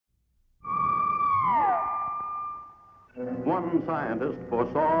one scientist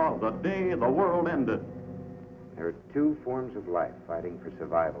foresaw the day the world ended. There are two forms of life fighting for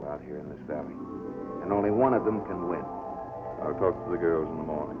survival out here in this valley, and only one of them can win. I'll talk to the girls in the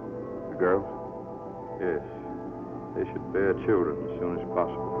morning. The girls? Yes. They should bear children as soon as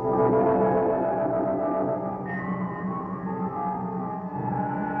possible.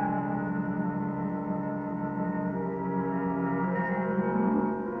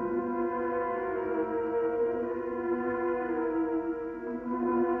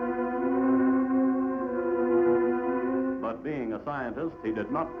 Being a scientist, he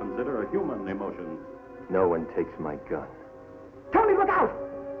did not consider human emotions. No one takes my gun. Tony, look out!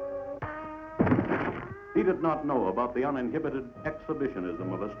 He did not know about the uninhibited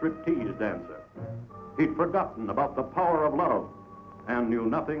exhibitionism of a striptease dancer. He'd forgotten about the power of love and knew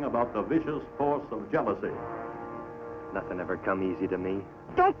nothing about the vicious force of jealousy. Nothing ever come easy to me.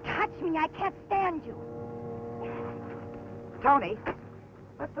 Don't touch me. I can't stand you. Tony,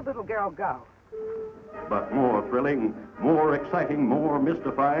 let the little girl go. But more thrilling, more exciting, more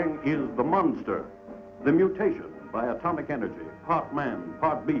mystifying is the monster. The mutation by atomic energy, part man,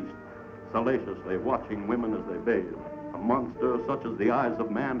 part beast, salaciously watching women as they bathe. A monster such as the eyes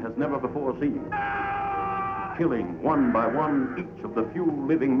of man has never before seen. Killing one by one each of the few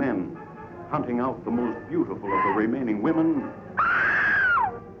living men, hunting out the most beautiful of the remaining women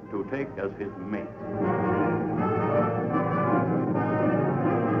to take as his mate.